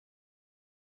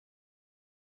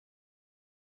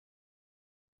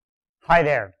Hi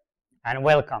there and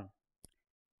welcome.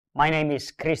 My name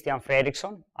is Christian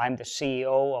Fredrikson. I'm the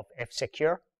CEO of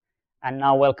F-Secure, and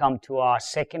now welcome to our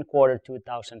second quarter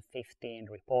 2015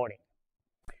 reporting.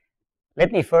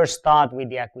 Let me first start with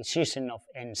the acquisition of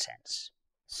nSense.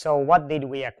 So what did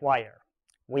we acquire?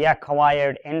 We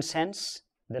acquired nSense,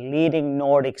 the leading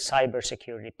Nordic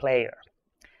cybersecurity player.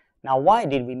 Now why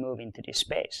did we move into this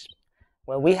space?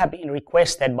 Well, we have been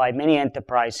requested by many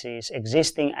enterprises,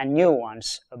 existing and new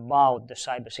ones, about the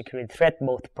cybersecurity threat,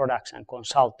 both products and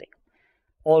consulting.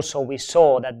 Also, we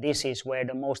saw that this is where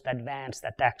the most advanced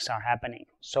attacks are happening.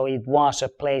 So it was a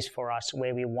place for us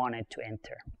where we wanted to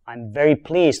enter. I'm very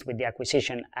pleased with the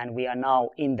acquisition, and we are now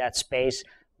in that space,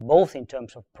 both in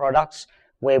terms of products,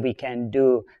 where we can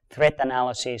do threat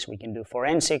analysis, we can do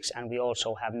forensics, and we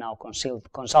also have now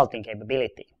consulting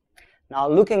capability. Now,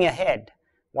 looking ahead,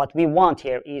 what we want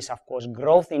here is, of course,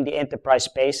 growth in the enterprise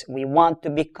space. We want to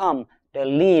become the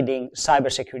leading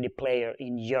cybersecurity player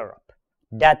in Europe.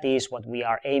 That is what we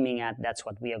are aiming at. That's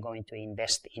what we are going to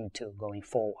invest into going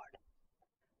forward.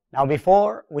 Now,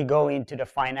 before we go into the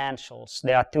financials,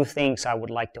 there are two things I would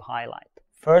like to highlight.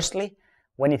 Firstly,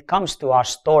 when it comes to our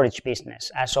storage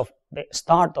business, as of the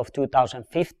start of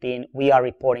 2015, we are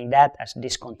reporting that as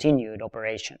discontinued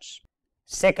operations.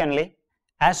 Secondly,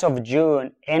 as of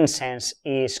June, nSense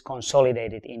is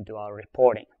consolidated into our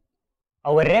reporting.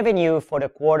 Our revenue for the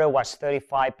quarter was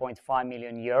 35.5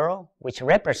 million euro, which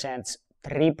represents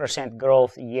 3%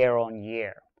 growth year on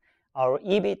year. Our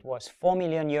EBIT was 4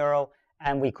 million euro,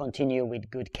 and we continue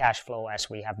with good cash flow as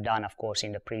we have done, of course,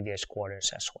 in the previous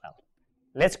quarters as well.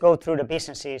 Let's go through the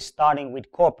businesses, starting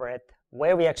with corporate,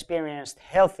 where we experienced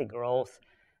healthy growth,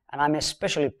 and I'm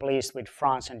especially pleased with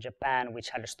France and Japan,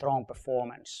 which had a strong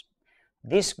performance.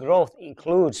 This growth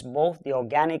includes both the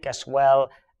organic as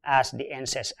well as the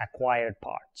nSense acquired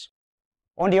parts.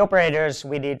 On the operators,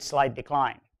 we did slight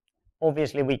decline.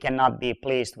 Obviously, we cannot be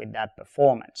pleased with that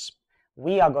performance.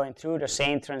 We are going through the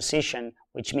same transition,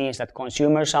 which means that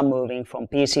consumers are moving from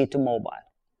PC to mobile.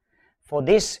 For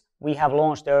this, we have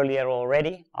launched earlier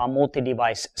already our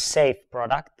multi-device safe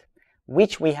product,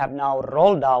 which we have now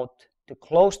rolled out to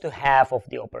close to half of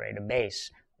the operator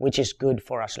base, which is good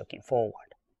for us looking forward.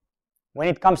 When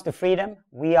it comes to freedom,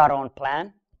 we are on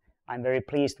plan. I'm very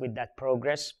pleased with that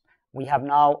progress. We have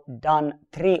now done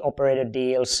 3 operator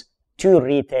deals, 2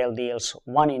 retail deals,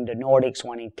 1 in the Nordics,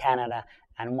 1 in Canada,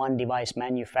 and 1 device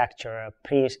manufacturer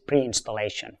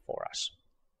pre-installation for us.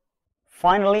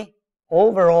 Finally,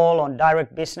 overall on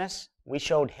direct business, we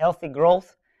showed healthy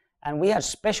growth, and we had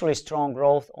especially strong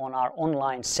growth on our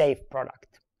online safe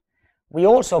product. We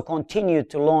also continued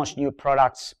to launch new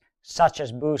products such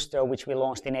as Booster, which we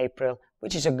launched in April,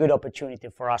 which is a good opportunity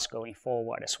for us going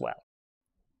forward as well.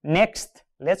 Next,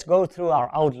 let's go through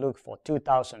our outlook for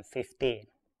 2015.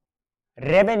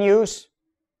 Revenues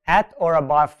at or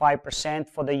above 5%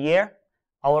 for the year.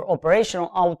 Our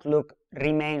operational outlook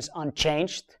remains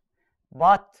unchanged,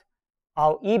 but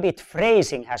our EBIT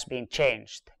phrasing has been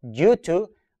changed due to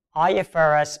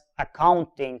IFRS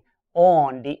accounting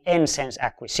on the nSense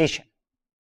acquisition.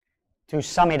 To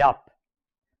sum it up,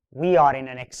 we are in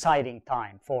an exciting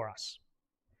time for us.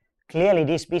 Clearly,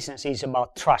 this business is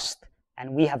about trust,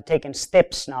 and we have taken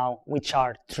steps now which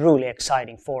are truly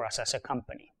exciting for us as a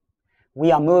company. We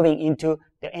are moving into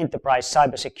the enterprise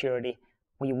cybersecurity.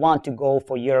 We want to go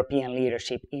for European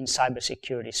leadership in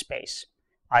cybersecurity space.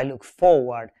 I look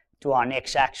forward to our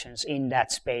next actions in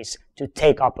that space to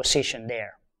take our position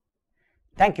there.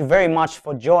 Thank you very much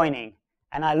for joining,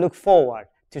 and I look forward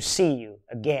to see you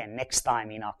again next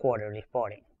time in our quarterly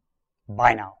reporting.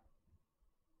 Bye now.